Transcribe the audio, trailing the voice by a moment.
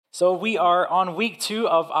So we are on week 2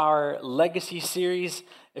 of our Legacy series.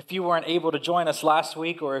 If you weren't able to join us last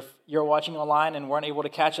week, or if you're watching online and weren't able to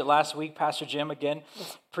catch it last week, Pastor Jim again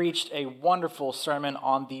preached a wonderful sermon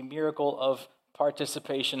on the miracle of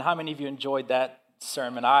participation. How many of you enjoyed that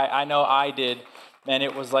sermon? I know I did. Man,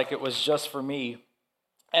 it was like it was just for me.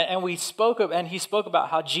 And he spoke about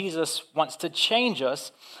how Jesus wants to change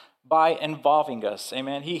us by involving us.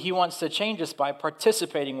 Amen. He wants to change us by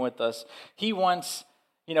participating with us. He wants,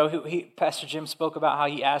 Pastor Jim spoke about how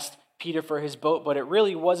he asked Peter for his boat, but it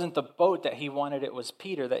really wasn't the boat that he wanted. It was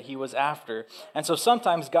Peter that he was after. And so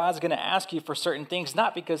sometimes God's going to ask you for certain things,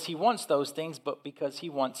 not because he wants those things, but because he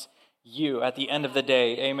wants you at the end of the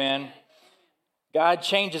day. Amen. God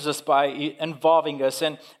changes us by involving us.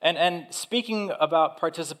 And speaking about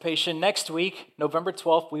participation, next week, November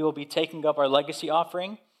 12th, we will be taking up our legacy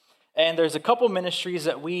offering. And there's a couple ministries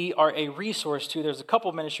that we are a resource to. There's a couple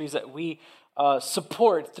ministries that we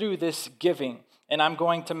support through this giving. And I'm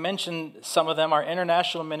going to mention some of them. Our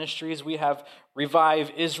international ministries, we have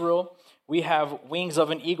Revive Israel. We have Wings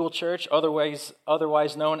of an Eagle Church, otherwise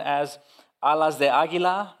known as Alas de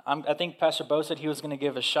Águila. I think Pastor Bo said he was going to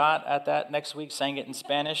give a shot at that next week, saying it in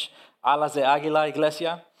Spanish. Alas de Águila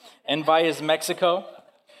Iglesia in Valles, Mexico.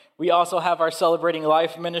 We also have our Celebrating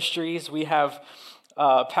Life ministries. We have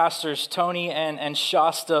Pastors Tony and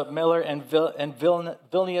Shasta Miller in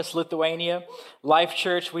Vilnius, Lithuania. Life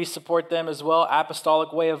Church, we support them as well.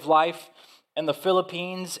 Apostolic Way of Life in the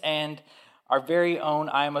Philippines. And our very own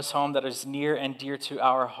IMS Home that is near and dear to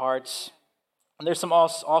our hearts. And there's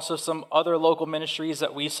also some other local ministries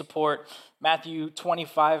that we support. Matthew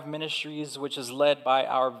 25 Ministries, which is led by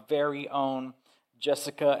our very own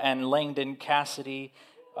Jessica and Langdon Cassidy.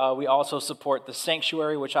 We also support the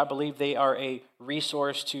Sanctuary, which I believe they are a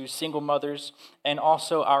resource to single mothers, and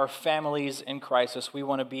also our families in crisis. We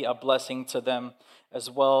want to be a blessing to them as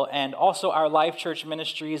well. And also our Life Church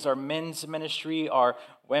ministries, our men's ministry, our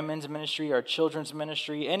women's ministry, our children's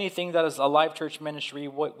ministry, anything that is a Life Church ministry,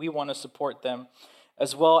 we want to support them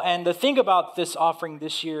as well. And the thing about this offering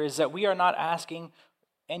this year is that we are not asking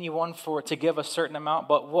anyone to give a certain amount,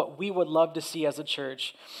 but what we would love to see as a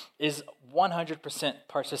church is 100%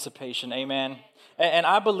 participation. Amen. And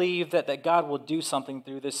I believe that God will do something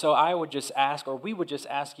through this. So I would just ask, or we would just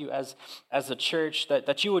ask you as a church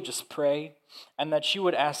that you would just pray and that you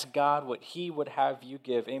would ask God what he would have you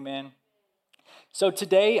give. Amen. So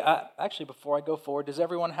today, actually, before I go forward, does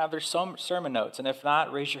everyone have their sermon notes? And if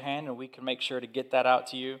not, raise your hand and we can make sure to get that out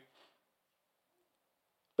to you.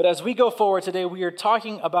 But as we go forward today, we are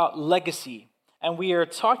talking about legacy, and we are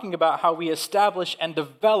talking about how we establish and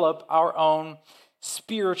develop our own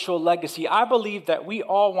spiritual legacy. I believe that we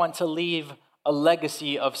all want to leave a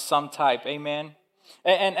legacy of some type, amen?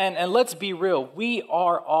 And let's be real, we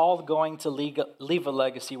are all going to leave a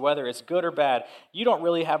legacy, whether it's good or bad. You don't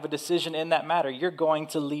really have a decision in that matter. You're going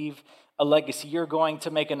to leave a legacy. You're going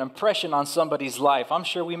to make an impression on somebody's life. I'm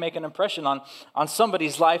sure we make an impression on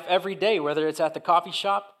somebody's life every day, whether it's at the coffee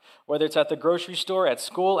shop, whether it's at the grocery store, at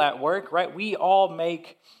school, at work, right? We all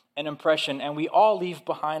make an impression and we all leave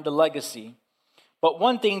behind a legacy. But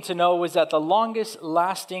one thing to know is that the longest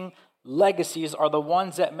lasting legacies are the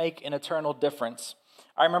ones that make an eternal difference.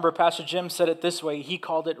 I remember Pastor Jim said it this way. He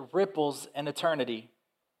called it ripples in eternity.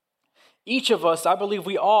 Each of us, I believe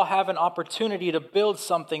we all have an opportunity to build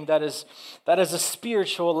something that is a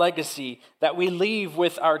spiritual legacy that we leave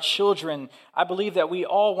with our children. I believe that we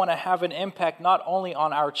all want to have an impact not only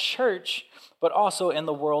on our church, but also in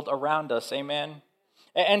the world around us. Amen.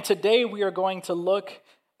 And today we are going to look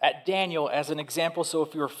at Daniel as an example. So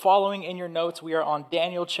if you're following in your notes, we are on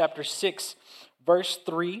Daniel chapter 6, verse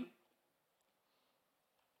 3.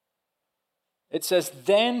 It says,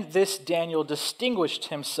 "Then this Daniel distinguished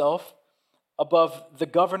himself above the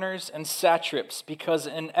governors and satraps, because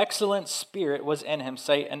an excellent spirit was in him."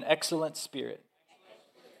 Say, an excellent spirit.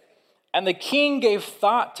 "And the king gave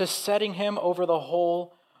thought to setting him over the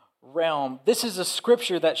whole realm." This is a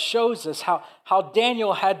scripture that shows us how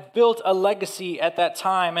Daniel had built a legacy at that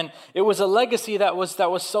time. And it was a legacy that was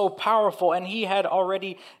so powerful, and he had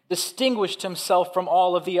already distinguished himself from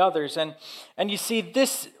all of the others. And you see,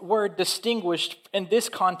 this word distinguished in this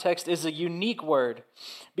context is a unique word,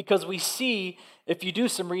 because we see, if you do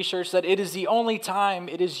some research, that it is the only time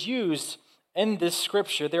it is used in this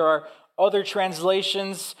scripture. There are other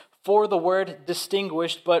translations for the word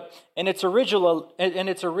distinguished, but in its original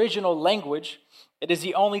language, it is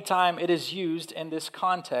the only time it is used in this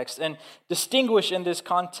context. And distinguish in this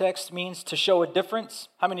context means to show a difference.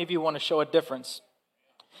 How many of you want to show a difference?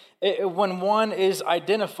 When one is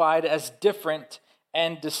identified as different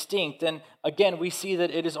and distinct. And again, we see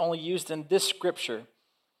that it is only used in this scripture.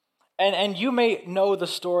 And you may know the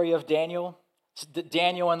story of Daniel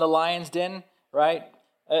and the lion's den, right?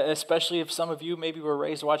 Especially if some of you maybe were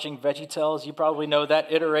raised watching VeggieTales, you probably know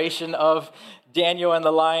that iteration of Daniel and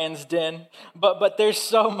the lion's den. But there's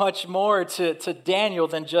so much more to Daniel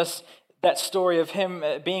than just that story of him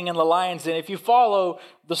being in the lion's den. If you follow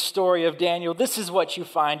the story of Daniel, this is what you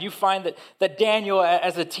find. You find that Daniel,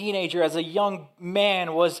 as a teenager, as a young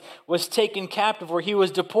man, was taken captive, or he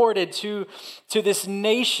was deported to this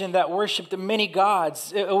nation that worshipped many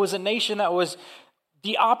gods. It was a nation that was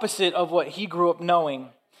the opposite of what he grew up knowing.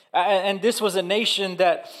 And this was a nation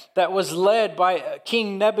that was led by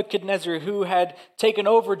King Nebuchadnezzar, who had taken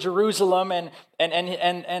over Jerusalem, and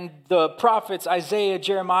the prophets Isaiah,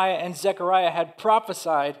 Jeremiah, and Zechariah had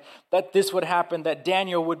prophesied that this would happen, that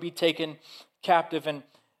Daniel would be taken captive. And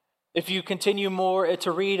if you continue more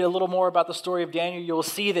to read a little more about the story of Daniel, you'll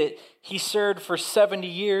see that he served for 70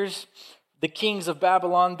 years, the kings of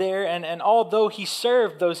Babylon there. And although he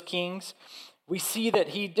served those kings, we see that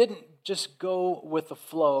he didn't just go with the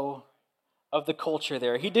flow of the culture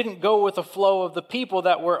there. He didn't go with the flow of the people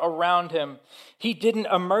that were around him. He didn't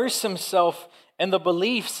immerse himself in the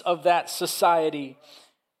beliefs of that society.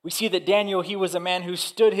 We see that Daniel, he was a man who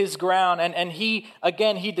stood his ground, and he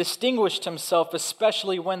distinguished himself,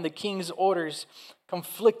 especially when the king's orders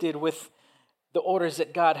conflicted with the orders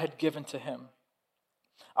that God had given to him.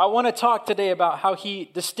 I want to talk today about how he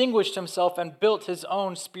distinguished himself and built his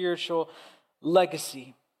own spiritual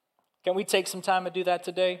legacy. Can we take some time to do that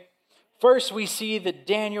today? First, we see that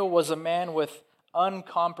Daniel was a man with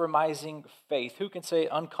uncompromising faith. Who can say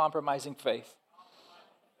uncompromising faith?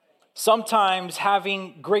 Sometimes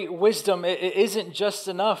having great wisdom, it isn't just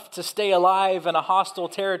enough to stay alive in a hostile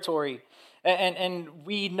territory. And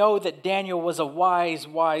we know that Daniel was a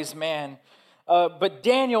wise man. But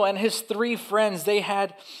Daniel and his three friends, they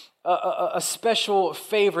had a special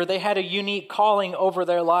favor. They had a unique calling over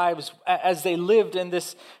their lives as they lived in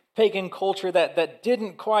this pagan culture that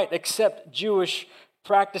didn't quite accept Jewish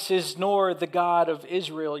practices nor the God of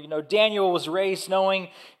Israel. You know, Daniel was raised knowing,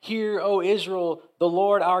 "Hear, O Israel, the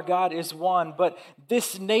Lord our God is one." But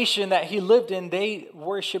this nation that he lived in, they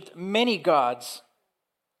worshipped many gods.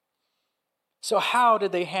 So how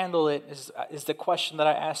did they handle it is the question that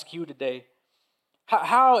I ask you today.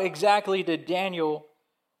 How exactly did Daniel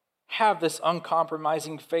have this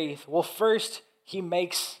uncompromising faith? Well, first, he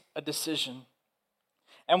makes a decision.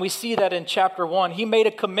 And we see that in chapter 1. He made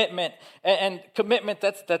a commitment. And commitment,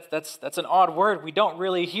 that's an odd word. We don't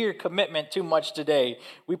really hear commitment too much today.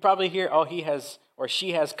 We probably hear, oh, he has or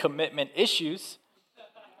she has commitment issues.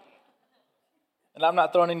 And I'm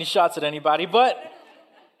not throwing any shots at anybody, but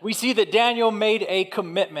we see that Daniel made a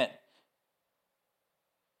commitment.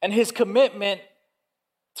 And his commitment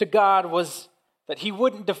to God was that he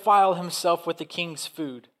wouldn't defile himself with the king's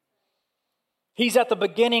food. He's at the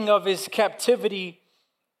beginning of his captivity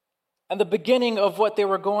and the beginning of what they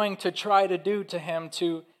were going to try to do to him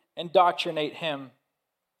to indoctrinate him.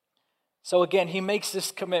 So again, he makes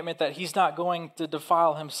this commitment that he's not going to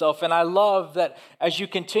defile himself. And I love that as you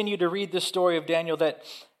continue to read the story of Daniel, that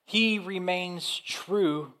he remains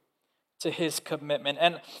true to his commitment.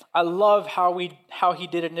 And I love how he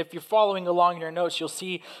did it. And if you're following along in your notes, you'll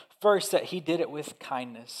see first that he did it with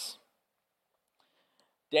kindness.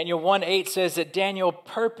 Daniel 1:8 says that Daniel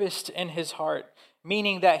purposed in his heart,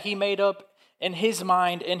 meaning that he made up in his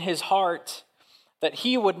mind, in his heart, that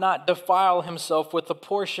he would not defile himself with a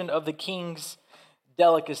portion of the king's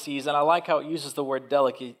delicacies. And I like how it uses the word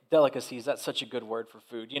delicacies. That's such a good word for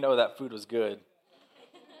food. You know that food was good.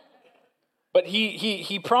 But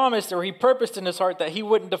he promised, or he purposed in his heart, that he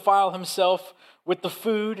wouldn't defile himself with the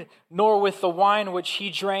food, nor with the wine which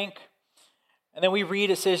he drank. And then we read,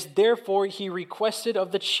 it says, therefore he requested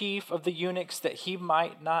of the chief of the eunuchs that he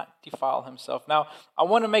might not defile himself. Now, I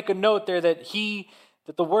want to make a note there that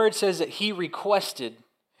the word says that he requested.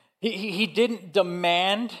 He didn't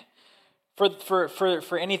demand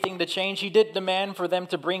for anything to change. He didn't demand for them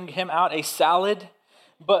to bring him out a salad,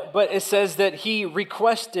 but it says that he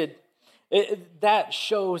requested. That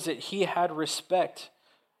shows that he had respect.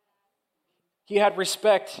 He had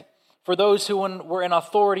respect for those who were in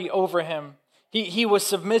authority over him. He was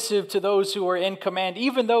submissive to those who were in command.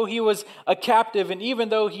 Even though he was a captive and even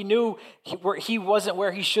though he knew he wasn't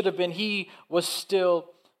where he should have been, he was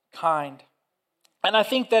still kind. And I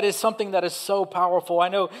think that is something that is so powerful. I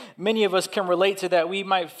know many of us can relate to that. We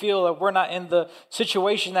might feel that we're not in the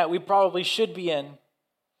situation that we probably should be in.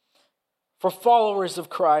 For followers of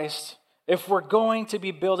Christ, if we're going to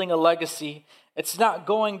be building a legacy, it's not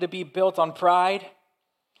going to be built on pride.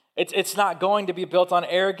 It's not going to be built on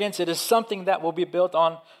arrogance. It is something that will be built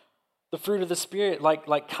on the fruit of the Spirit,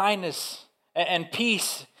 like kindness and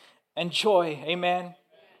peace and joy. Amen.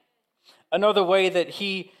 Another way that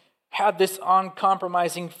he had this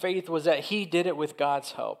uncompromising faith was that he did it with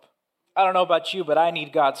God's help. I don't know about you, but I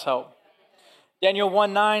need God's help. Daniel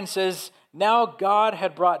 1:9 says, "Now God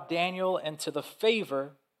had brought Daniel into the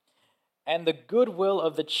favor and the goodwill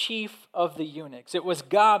of the chief of the eunuchs." It was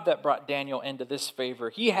God that brought Daniel into this favor.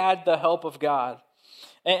 He had the help of God.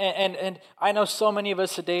 And I know so many of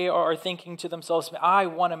us today are thinking to themselves, I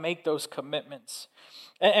want to make those commitments.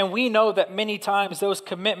 And we know that many times those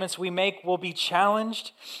commitments we make will be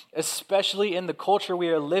challenged, especially in the culture we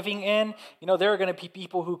are living in. You know, there are going to be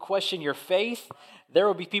people who question your faith. There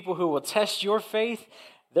will be people who will test your faith.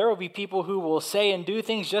 There will be people who will say and do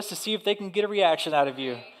things just to see if they can get a reaction out of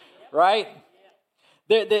you, right?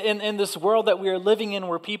 In this world that we are living in,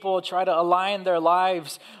 where people try to align their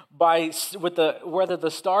lives with whether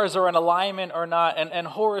the stars are in alignment or not, and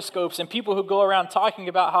horoscopes, and people who go around talking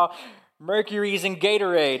about how Mercury's in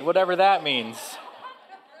Gatorade, whatever that means.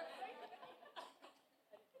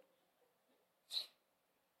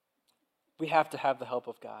 We have to have the help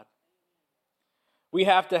of God. We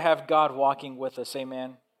have to have God walking with us,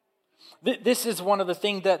 amen. This is one of the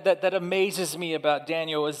things that amazes me about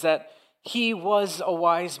Daniel, is that he was a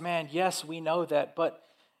wise man. Yes, we know that. But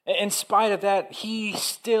in spite of that, he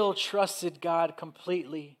still trusted God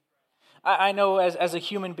completely. I know as a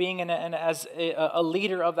human being and as a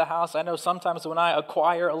leader of the house, I know sometimes when I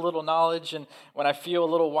acquire a little knowledge and when I feel a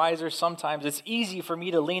little wiser, sometimes it's easy for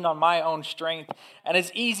me to lean on my own strength. And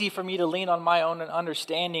it's easy for me to lean on my own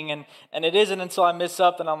understanding. And it isn't until I miss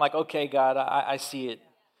up that I'm like, okay, God, I see it.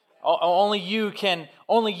 Only you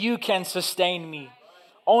can sustain me.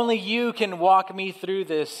 Only you can walk me through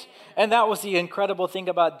this. And that was the incredible thing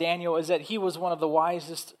about Daniel, is that he was one of the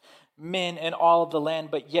wisest men in all of the land,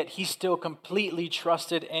 but yet he still completely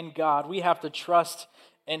trusted in God. We have to trust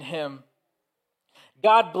in him.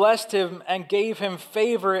 God blessed him and gave him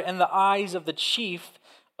favor in the eyes of the chief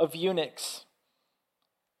of eunuchs.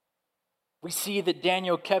 We see that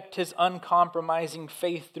Daniel kept his uncompromising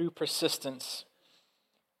faith through persistence.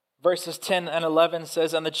 Verses 10 and 11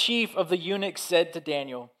 says, "And the chief of the eunuchs said to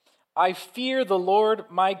Daniel, I fear the Lord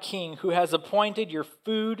my king, who has appointed your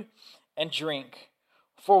food and drink.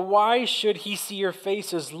 For why should he see your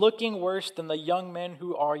faces looking worse than the young men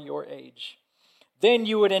who are your age? Then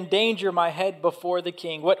you would endanger my head before the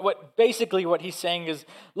king." Basically what he's saying is,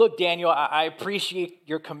 look, Daniel, I appreciate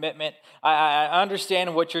your commitment. I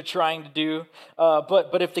understand what you're trying to do.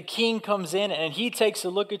 But if the king comes in and he takes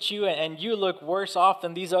a look at you and you look worse off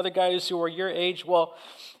than these other guys who are your age, well,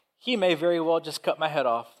 he may very well just cut my head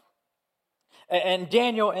off. And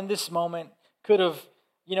Daniel in this moment could have,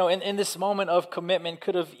 in this moment of commitment,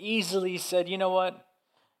 could have easily said, you know what?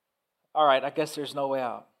 All right, I guess there's no way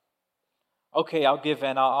out. Okay, I'll give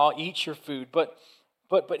in. I'll eat your food. But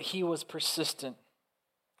he was persistent.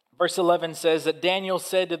 Verse 11 says that Daniel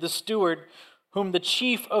said to the steward, whom the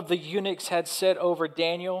chief of the eunuchs had set over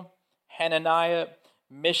Daniel, Hananiah,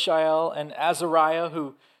 Mishael, and Azariah,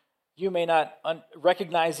 who you may not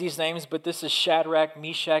recognize these names, but this is Shadrach,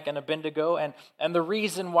 Meshach, and Abednego. And the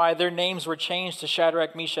reason why their names were changed to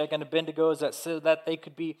Shadrach, Meshach, and Abednego is that so that they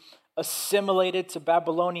could be assimilated to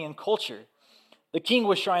Babylonian culture. The king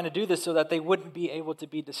was trying to do this so that they wouldn't be able to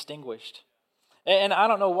be distinguished. And I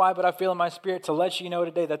don't know why, but I feel in my spirit to let you know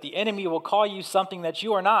today that the enemy will call you something that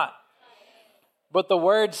you are not. But the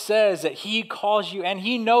word says that he calls you and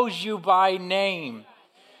he knows you by name.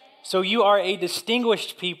 So you are a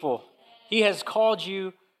distinguished people. He has called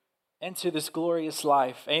you into this glorious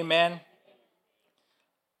life. Amen.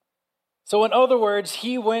 So in other words,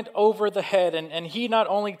 he went over the head and he not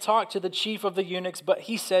only talked to the chief of the eunuchs, but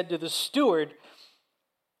he said to the steward,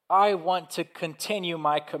 I want to continue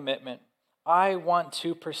my commitment. I want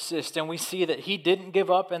to persist. And we see that he didn't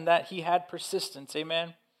give up and that he had persistence.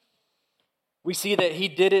 Amen. We see that he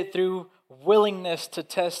did it through willingness to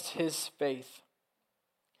test his faith.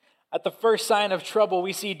 At the first sign of trouble,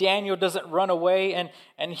 we see Daniel doesn't run away.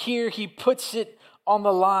 And here he puts it on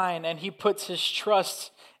the line and he puts his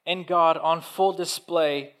trust in God on full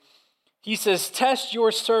display. He says, test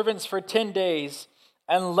your servants for 10 days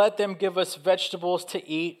and let them give us vegetables to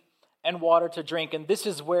eat and water to drink. And this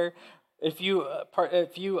is where, if you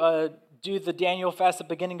do the Daniel fast at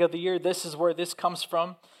the beginning of the year, this is where this comes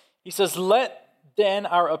from. He says, let then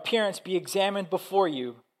our appearance be examined before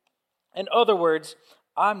you. In other words,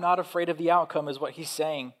 I'm not afraid of the outcome is what he's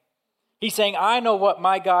saying. He's saying, I know what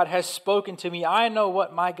my God has spoken to me. I know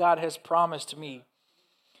what my God has promised me.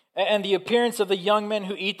 And the appearance of the young men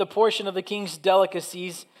who eat the portion of the king's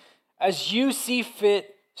delicacies, as you see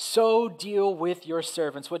fit so deal with your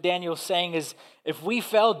servants. What Daniel's saying is, if we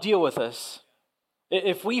fell, deal with us.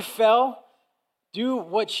 If we fell, do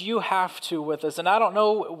what you have to with us. And I don't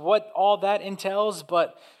know what all that entails,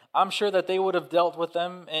 but I'm sure that they would have dealt with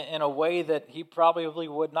them in a way that he probably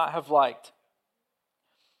would not have liked.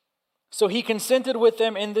 So he consented with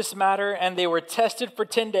them in this matter, and they were tested for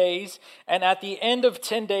 10 days. And at the end of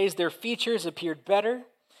 10 days, their features appeared better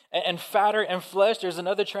and fatter in flesh. There's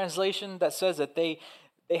another translation that says that they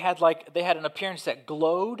had an appearance that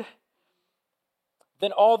glowed.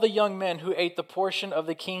 Then all the young men who ate the portion of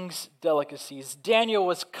the king's delicacies. Daniel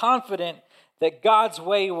was confident that God's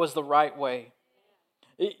way was the right way.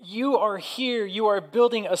 You are here, you are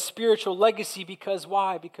building a spiritual legacy because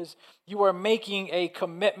why? Because you are making a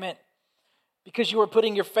commitment, because you are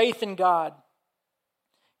putting your faith in God.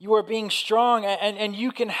 You are being strong, and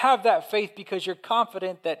you can have that faith because you're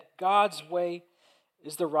confident that God's way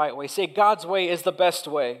is the right way. Say, God's way is the best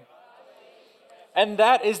way. And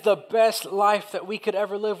that is the best life that we could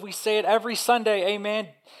ever live. We say it every Sunday, amen.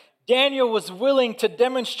 Daniel was willing to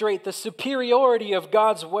demonstrate the superiority of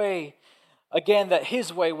God's way. Again, that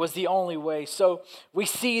his way was the only way. So we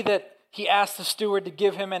see that he asked the steward to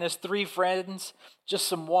give him and his 3 friends just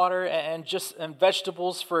some water and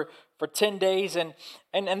vegetables for 10 days. And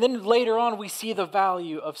then later on, we see the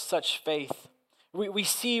value of such faith. We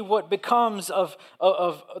see what becomes of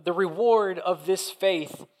the reward of this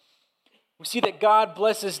faith. We see that God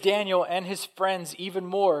blesses Daniel and his friends even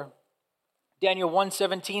more. Daniel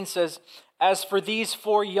 1:17 says, as for these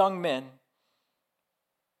 4 young men,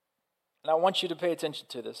 and I want you to pay attention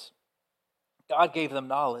to this, God gave them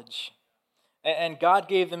knowledge, and God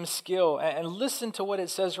gave them skill. And listen to what it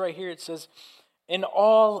says right here. It says, in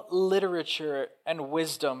all literature and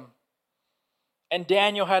wisdom. And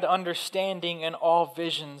Daniel had understanding in all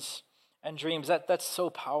visions and dreams. That's so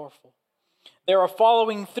powerful. They are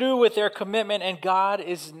following through with their commitment, and God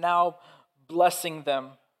is now blessing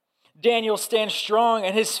them. Daniel stands strong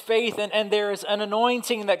in his faith, and there is an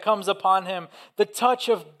anointing that comes upon him. The touch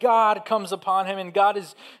of God comes upon him, and God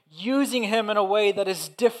is using him in a way that is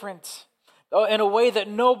different, in a way that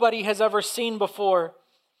nobody has ever seen before.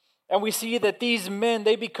 And we see that these men,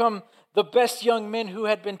 they become the best young men who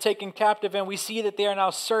had been taken captive, and we see that they are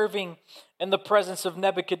now serving in the presence of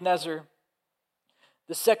Nebuchadnezzar.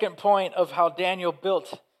 The second point of how Daniel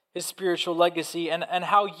built his spiritual legacy and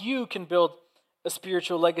how you can build a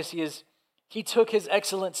spiritual legacy is he took his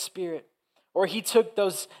excellent spirit, or he took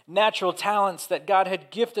those natural talents that God had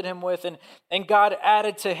gifted him with, and God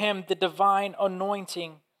added to him the divine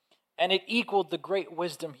anointing, and it equaled the great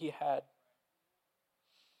wisdom he had.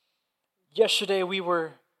 Yesterday we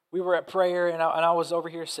were at prayer, and I was over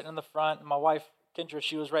here sitting in the front, and my wife Kendra,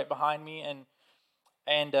 she was right behind me, and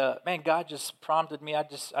man, God just prompted me. And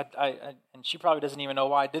she probably doesn't even know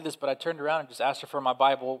why I did this, but I turned around and just asked her for my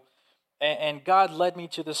Bible, and God led me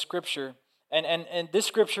to the scripture. And this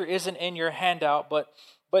scripture isn't in your handout, but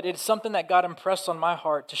it's something that God impressed on my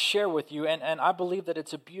heart to share with you, and I believe that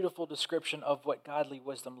it's a beautiful description of what godly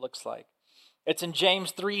wisdom looks like. It's in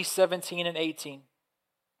James 3:17 and 18,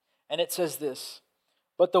 and it says this,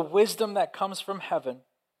 but the wisdom that comes from heaven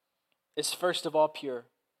is first of all pure.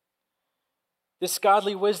 This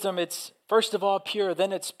godly wisdom, it's first of all pure,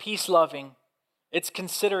 then it's peace-loving, it's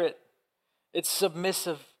considerate, it's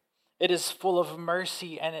submissive, it is full of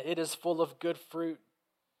mercy, and it is full of good fruit.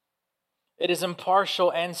 It is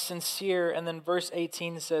impartial and sincere. And then verse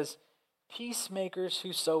 18 says, peacemakers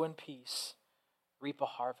who sow in peace reap a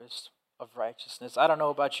harvest of righteousness. I don't know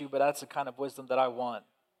about you, but that's the kind of wisdom that I want.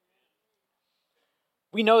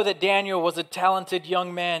 We know that Daniel was a talented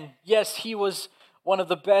young man. Yes, he was one of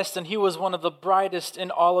the best, and he was one of the brightest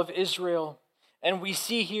in all of Israel. And we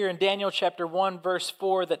see here in Daniel chapter 1, verse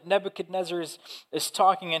 4, that Nebuchadnezzar is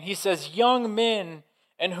talking, and he says, young men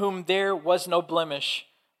in whom there was no blemish,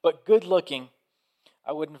 but good looking,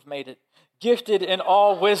 I wouldn't have made it, gifted in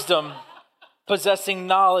all wisdom, possessing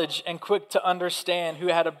knowledge and quick to understand, who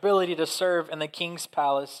had ability to serve in the king's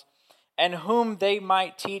palace, and whom they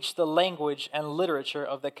might teach the language and literature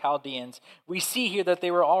of the Chaldeans. We see here that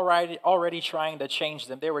they were already trying to change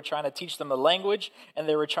them. They were trying to teach them the language, and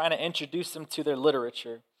they were trying to introduce them to their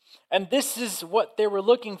literature. And this is what they were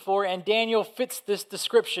looking for, and Daniel fits this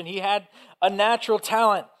description. He had a natural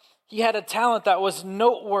talent. He had a talent that was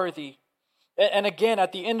noteworthy. And again,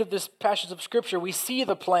 at the end of this passage of Scripture, we see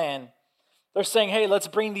the plan. They're saying, hey, let's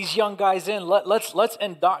bring these young guys in. Let's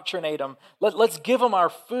indoctrinate them. Let's give them our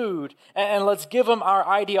food, and let's give them our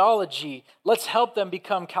ideology. Let's help them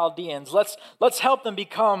become Chaldeans. Let's help them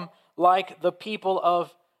become like the people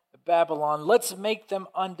of Babylon. Let's make them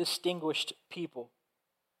undistinguished people.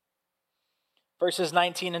 Verses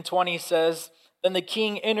 19 and 20 says, "Then the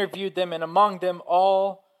king interviewed them, and among them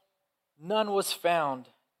all none was found.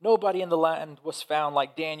 Nobody in the land was found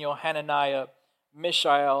like Daniel, Hananiah,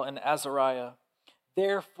 Mishael, and Azariah.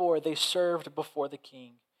 Therefore they served before the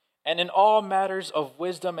king, and in all matters of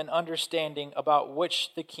wisdom and understanding about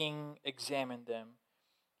which the king examined them,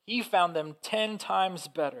 he found them 10 times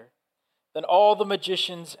better than all the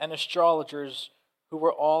magicians and astrologers who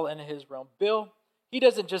were all in his realm." Bill, he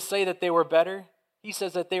doesn't just say that they were better. He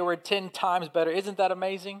says that they were 10 times better. Isn't that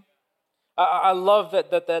amazing? I love that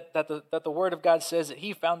the Word of God says that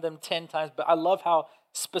he found them 10 times, but I love how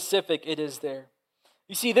specific it is there.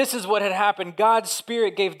 You see, this is what had happened. God's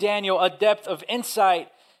Spirit gave Daniel a depth of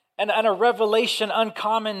insight and a revelation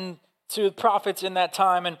uncommon to prophets in that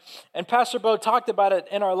time. And Pastor Bo talked about it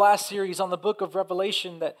in our last series on the book of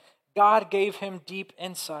Revelation, that God gave him deep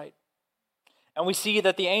insight. And we see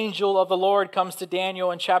that the angel of the Lord comes to Daniel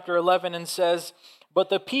in chapter 11 and says, "But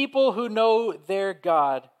the people who know their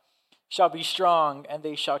God shall be strong, and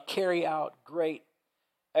they shall carry out great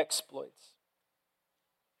exploits."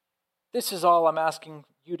 This is all I'm asking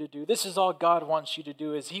you to do. This is all God wants you to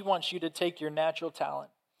do, is he wants you to take your natural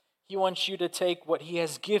talent. He wants you to take what he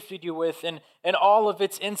has gifted you with and all of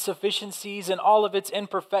its insufficiencies and all of its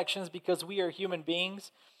imperfections, because we are human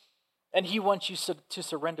beings, and he wants you to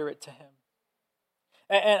surrender it to him.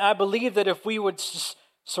 And I believe that if we would just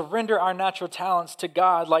surrender our natural talents to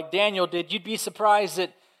God like Daniel did, you'd be surprised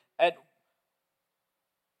at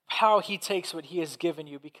how he takes what he has given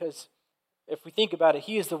you, because if we think about it,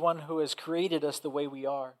 he is the one who has created us the way we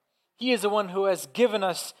are. He is the one who has given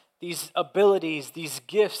us these abilities, these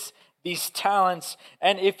gifts, these talents.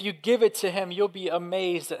 And if you give it to him, you'll be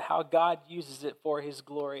amazed at how God uses it for his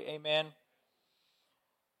glory. Amen.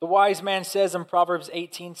 The wise man says in Proverbs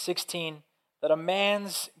 18:16 that a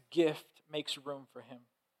man's gift makes room for him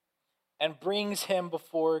and brings him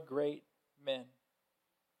before great men.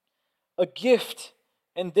 A gift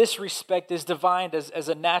in this respect is defined as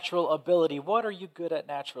a natural ability. What are you good at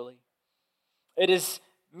naturally? It is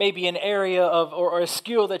maybe an area of or a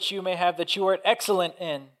skill that you may have that you are excellent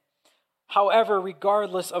in. However,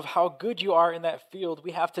 regardless of how good you are in that field,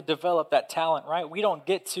 we have to develop that talent, right? We don't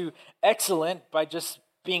get to excellent by just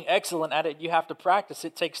being excellent at it. You have to practice.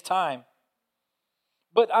 It takes time.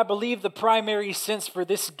 But I believe the primary sense for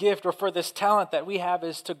this gift or for this talent that we have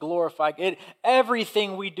is to glorify it.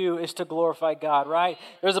 Everything we do is to glorify God, right?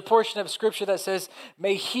 There's a portion of scripture that says,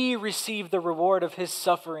 "May he receive the reward of his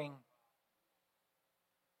suffering."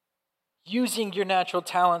 Using your natural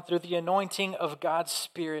talent through the anointing of God's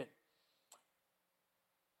Spirit,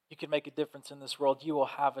 you can make a difference in this world. You will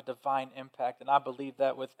have a divine impact, and I believe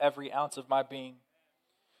that with every ounce of my being.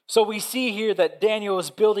 So we see here that Daniel is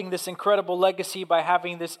building this incredible legacy by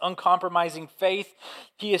having this uncompromising faith.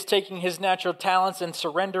 He is taking his natural talents and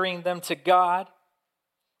surrendering them to God.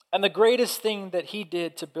 And the greatest thing that he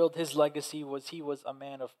did to build his legacy was he was a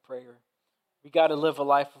man of prayer. We got to live a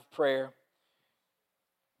life of prayer.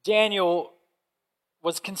 Daniel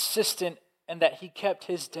was consistent in that he kept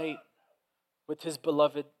his date with his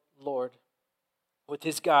beloved Lord, with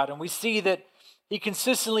his God. And we see that he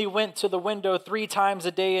consistently went to the window 3 times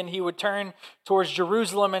a day, and he would turn towards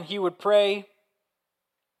Jerusalem and he would pray.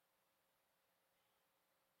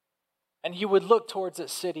 And he would look towards that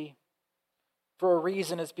city for a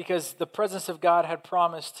reason. It's because the presence of God had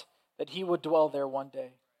promised that he would dwell there one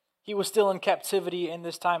day. He was still in captivity in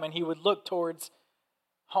this time, and he would look towards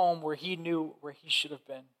home where he knew where he should have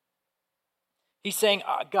been. He's saying,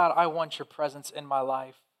 "God, I want your presence in my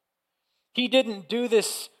life." He didn't do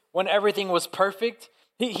this when everything was perfect.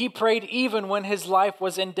 He prayed even when his life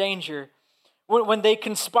was in danger. When they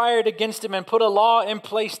conspired against him and put a law in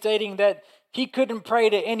place stating that he couldn't pray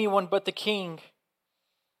to anyone but the king.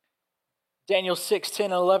 Daniel 6:10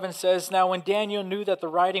 and 11 says, "Now when Daniel knew that the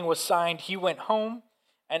writing was signed, he went home,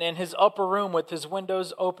 and in his upper room with his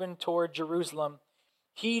windows open toward Jerusalem,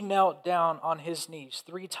 he knelt down on his knees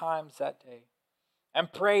 3 times that day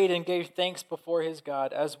and prayed and gave thanks before his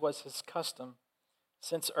God, as was his custom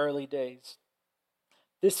since early days."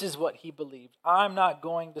 This is what he believed. I'm not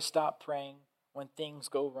going to stop praying when things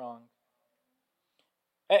go wrong.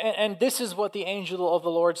 And this is what the angel of the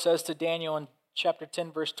Lord says to Daniel in chapter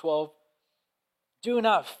 10, verse 12. "Do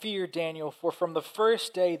not fear, Daniel, for from the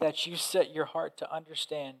first day that you set your heart to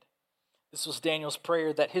understand." This was Daniel's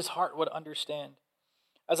prayer, that his heart would understand.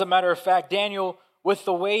 As a matter of fact, Daniel, with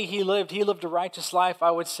the way he lived a righteous life,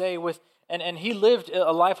 I would say, and he lived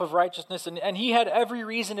a life of righteousness, and he had every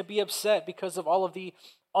reason to be upset because of all of the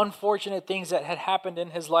unfortunate things that had happened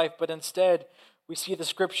in his life. But instead, we see the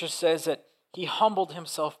scripture says that he humbled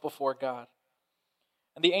himself before God.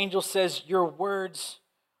 And the angel says, your words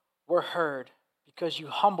were heard because you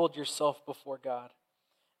humbled yourself before God.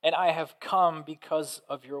 And I have come because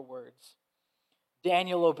of your words.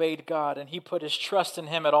 Daniel obeyed God, and he put his trust in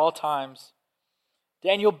him at all times.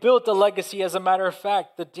 Daniel built a legacy. As a matter of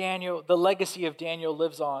fact, the legacy of Daniel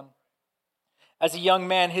lives on. As a young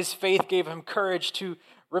man, his faith gave him courage to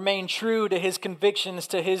remain true to his convictions,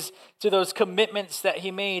 to those commitments that he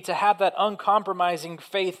made, to have that uncompromising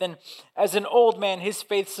faith. And as an old man, his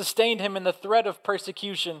faith sustained him in the threat of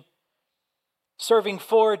persecution. Serving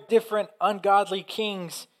 4 different ungodly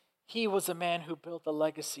kings, he was a man who built a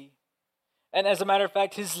legacy. And as a matter of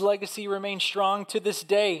fact, his legacy remains strong to this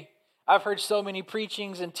day. I've heard so many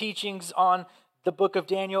preachings and teachings on the book of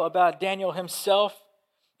Daniel about Daniel himself.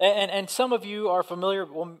 And some of you are familiar,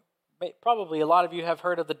 well, probably a lot of you have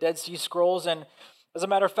heard of the Dead Sea Scrolls. And as a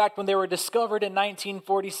matter of fact, when they were discovered in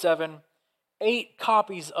 1947, 8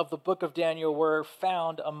 copies of the book of Daniel were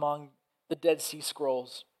found among the Dead Sea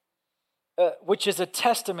Scrolls, which is a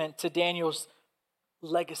testament to Daniel's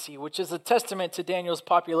legacy, which is a testament to Daniel's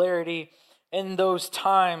popularity in those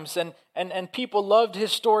times. And people loved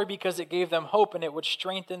his story because it gave them hope and it would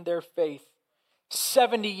strengthen their faith.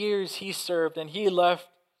 70 years he served and he left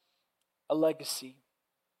a legacy.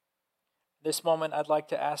 This moment, I'd like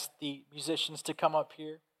to ask the musicians to come up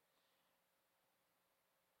here.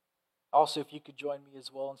 Also, if you could join me as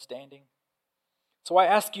well in standing. So I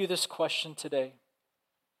ask you this question today.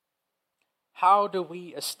 How do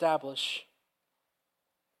we establish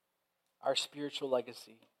our spiritual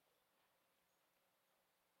legacy?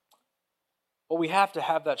 Well, we have to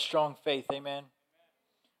have that strong faith, amen?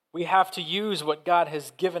 We have to use what God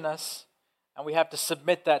has given us, and we have to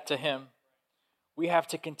submit that to Him. We have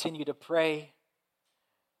to continue to pray.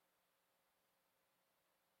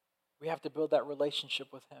 We have to build that relationship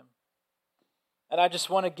with Him. And I just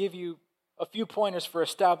want to give you a few pointers for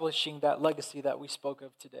establishing that legacy that we spoke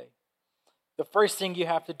of today. The first thing you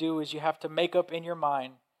have to do is you have to make up in your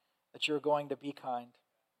mind that you're going to be kind.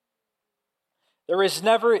 There is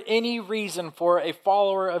never any reason for a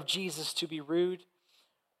follower of Jesus to be rude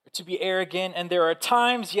or to be arrogant. And there are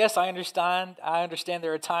times, yes, I understand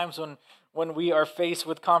there are times when we are faced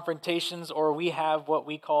with confrontations or we have what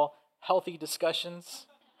we call healthy discussions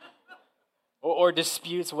or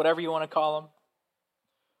disputes, whatever you want to call them,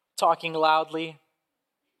 talking loudly.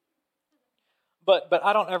 But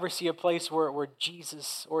I don't ever see a place where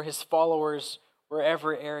Jesus or his followers were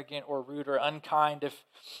ever arrogant or rude or unkind.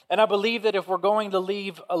 And I believe that if we're going to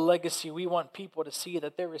leave a legacy, we want people to see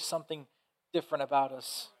that there is something different about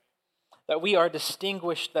us, that we are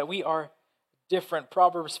distinguished, that we are different.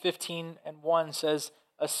 Proverbs 15:1 says,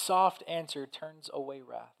 "A soft answer turns away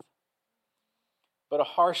wrath, but a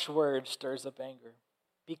harsh word stirs up anger."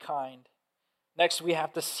 Be kind. Next, we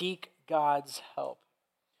have to seek God's help.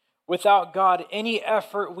 Without God, any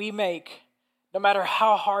effort we make, no matter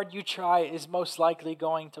how hard you try, is most likely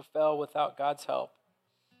going to fail without God's help.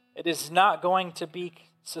 It is not going to be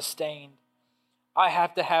sustained. I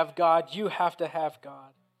have to have God. You have to have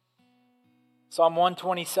God. Psalm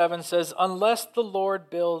 127 says, "Unless the Lord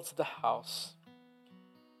builds the house,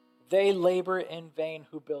 they labor in vain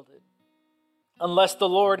who build it. Unless the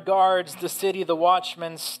Lord guards the city, the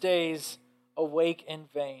watchman stays awake in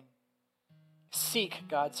vain." Seek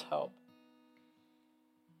God's help.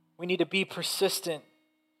 We need to be persistent.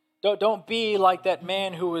 Don't be like that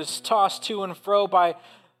man who was tossed to and fro by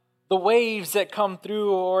the waves that come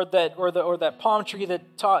through, or that palm tree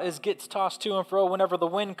that gets tossed to and fro whenever the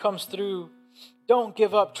wind comes through. Don't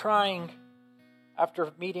give up trying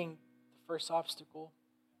after meeting the first obstacle.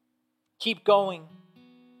 Keep going.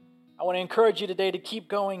 I want to encourage you today to keep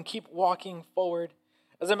going, keep walking forward.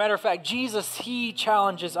 As a matter of fact, Jesus, he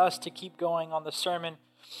challenges us to keep going on the Sermon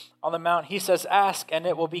on the Mount. He says, "Ask and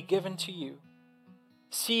it will be given to you.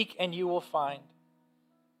 Seek and you will find.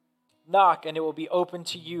 Knock and it will be open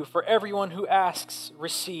to you. For everyone who asks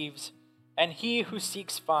receives, and he who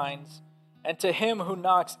seeks finds, and to him who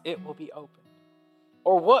knocks it will be opened.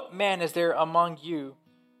 Or what man is there among you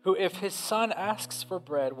who, if his son asks for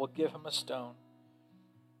bread, will give him a stone?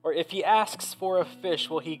 Or if he asks for a fish,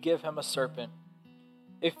 will he give him a serpent?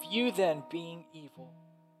 If you then, being evil,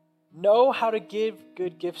 know how to give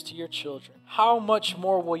good gifts to your children, how much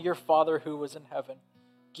more will your Father who is in heaven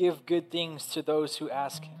give good things to those who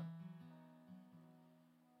ask him?"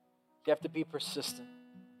 You have to be persistent.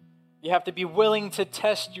 You have to be willing to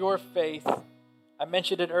test your faith. I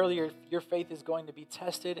mentioned it earlier, your faith is going to be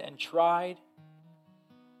tested and tried.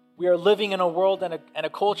 We are living in a world and a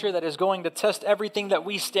culture that is going to test everything that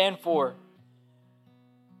we stand for.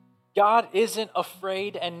 God isn't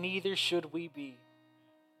afraid, and neither should we be.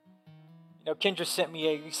 Kendra sent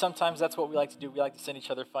me sometimes that's what we like to do. We like to send each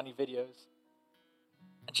other funny videos.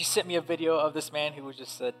 And she sent me a video of this man who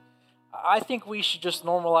just said, I think we should just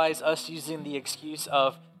normalize us using the excuse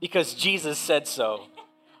of, because Jesus said so.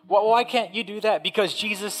 Well, why can't you do that? Because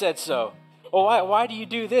Jesus said so. Well, why do you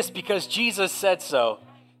do this? Because Jesus said so.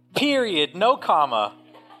 Period. No comma.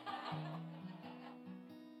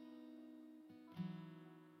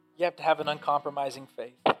 You have to have an uncompromising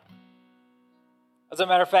faith. As a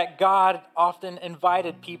matter of fact, God often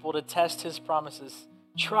invited people to test his promises.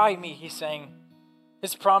 Try me, he's saying.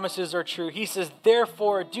 His promises are true. He says,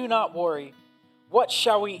 therefore, do not worry. What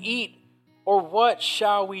shall we eat? Or what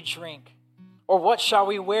shall we drink? Or what shall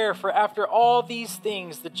we wear? For after all these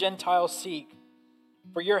things the Gentiles seek.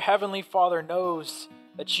 For your heavenly Father knows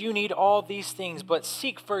that you need all these things, but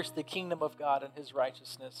seek first the kingdom of God and his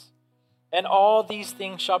righteousness. And all these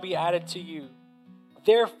things shall be added to you.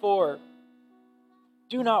 Therefore,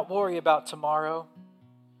 do not worry about tomorrow,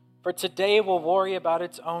 for today will worry about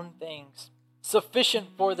its own things. Sufficient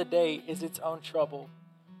for the day is its own trouble.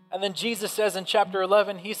 And then Jesus says in chapter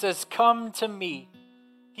 11, he says, come to me.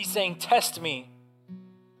 He's saying, test me,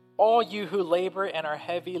 all you who labor and are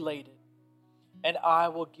heavy laden, and I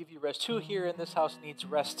will give you rest. Who here in this house needs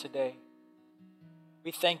rest today?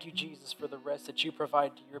 We thank you, Jesus, for the rest that you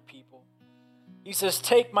provide to your people. He says,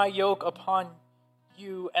 take my yoke upon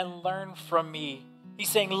you and learn from me. He's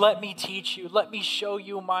saying, let me teach you. Let me show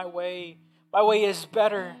you my way. My way is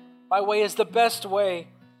better. My way is the best way.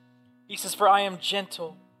 He says, for I am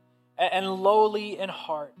gentle and lowly in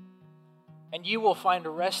heart, and you will find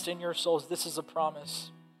rest in your souls. This is a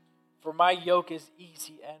promise. For my yoke is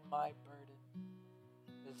easy and my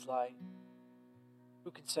burden is light. Who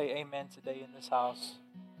can say amen today in this house?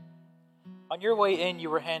 On your way in, you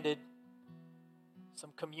were handed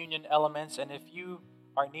some communion elements, and if you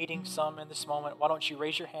are needing some in this moment, why don't you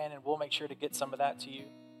raise your hand and we'll make sure to get some of that to you.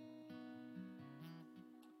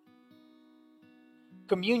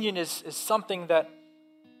 Communion is something that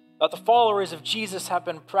the followers of Jesus have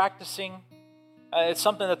been practicing. It's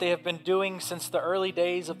something that they have been doing since the early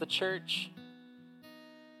days of the church.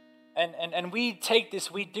 And we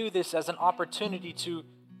do this as an opportunity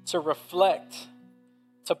to reflect,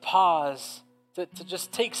 to pause, to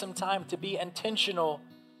just take some time to be intentional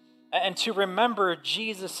and to remember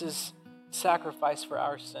Jesus' sacrifice for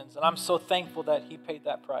our sins. And I'm so thankful that he paid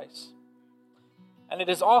that price. And it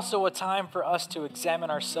is also a time for us to examine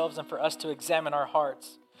ourselves and for us to examine our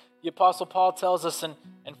hearts. The Apostle Paul tells us in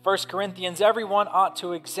 1 Corinthians, everyone ought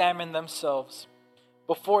to examine themselves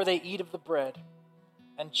before they eat of the bread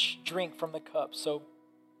and drink from the cup. So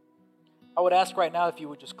I would ask right now if you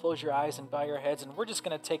would just close your eyes and bow your heads, and we're just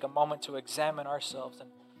going to take a moment to examine ourselves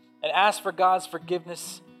and ask for God's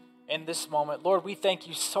forgiveness in this moment. Lord, we thank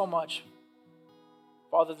you so much,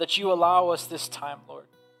 Father, that you allow us this time, Lord,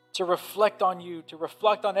 to reflect on you, to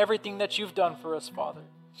reflect on everything that you've done for us, Father.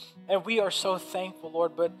 And we are so thankful,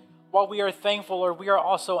 Lord, but while we are thankful, Lord, we are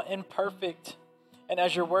also imperfect. And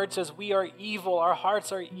as your word says, we are evil, our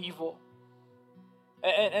hearts are evil.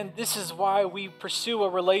 And this is why we pursue a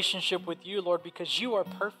relationship with you, Lord, because you are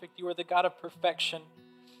perfect. You are the God of perfection.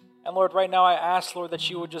 And Lord, right now I ask, Lord, that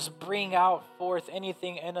you would just bring out forth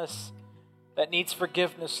anything in us that needs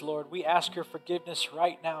forgiveness, Lord. We ask your forgiveness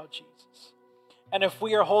right now, Jesus. And if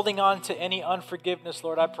we are holding on to any unforgiveness,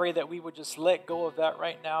 Lord, I pray that we would just let go of that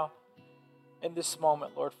right now in this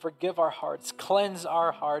moment, Lord. Forgive our hearts, cleanse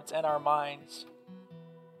our hearts and our minds.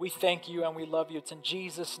 We thank you and we love you. It's in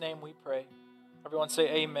Jesus' name we pray. Everyone say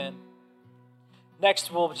amen.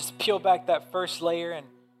 Next, we'll just peel back that first layer and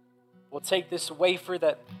we'll take this wafer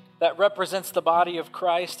that represents the body of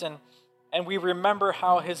Christ and we remember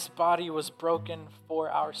how his body was broken for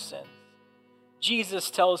our sins. Jesus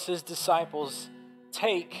tells his disciples,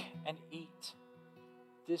 take and eat.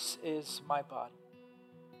 This is my body.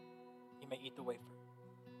 You may eat the wafer.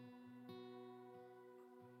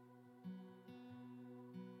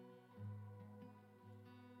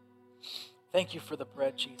 Thank you for the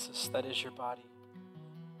bread, Jesus, that is your body.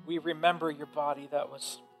 We remember your body that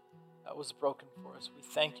was broken for us. We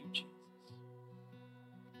thank you, Jesus.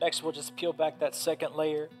 Next, we'll just peel back that second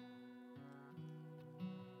layer.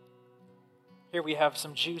 Here we have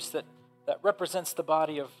some juice that represents the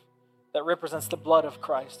blood of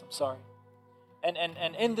Christ. And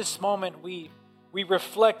in this moment, we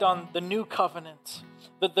reflect on the new covenant,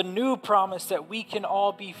 the new promise that we can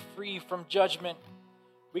all be free from judgment.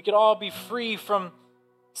 We could all be free from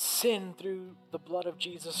sin through the blood of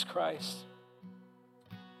Jesus Christ.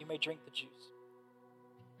 You may drink the juice.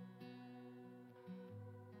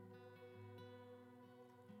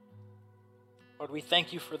 Lord, we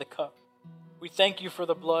thank you for the cup. We thank you for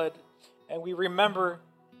the blood. and we remember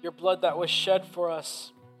your blood that was shed for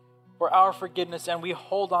us, for our forgiveness, and we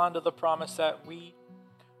hold on to the promise that we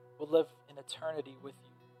will live in eternity with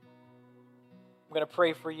you. I'm going to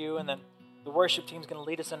pray for you, and then the worship team's going to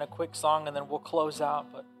lead us in a quick song, and then we'll close out.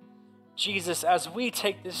 But Jesus, as we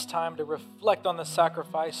take this time to reflect on the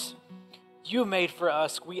sacrifice you made for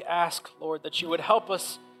us, we ask, Lord, that you would help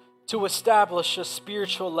us to establish a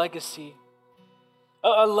spiritual legacy,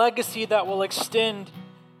 a legacy that will extend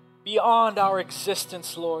beyond our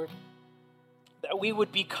existence, Lord, that we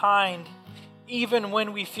would be kind even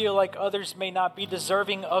when we feel like others may not be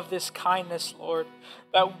deserving of this kindness, Lord.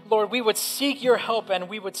 That, Lord, we would seek your help and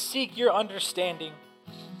we would seek your understanding,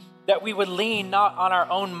 that we would lean not on our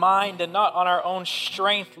own mind and not on our own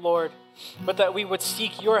strength, Lord, but that we would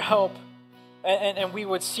seek your help and we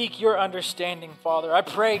would seek your understanding, Father. I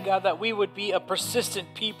pray, God, that we would be a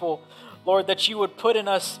persistent people, Lord, that you would put in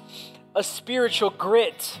us a spiritual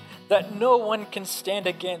grit that no one can stand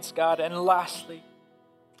against, God. And lastly,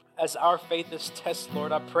 as our faith is tested,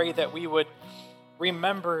 Lord, I pray that we would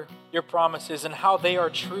remember your promises and how they are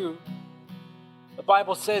true. The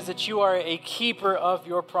Bible says that you are a keeper of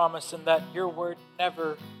your promise and that your word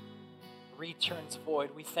never returns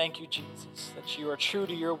void. We thank you, Jesus, that you are true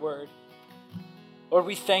to your word. Lord,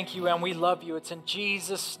 we thank you and we love you. It's in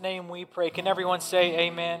Jesus' name we pray. Can everyone say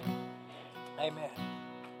amen? Amen.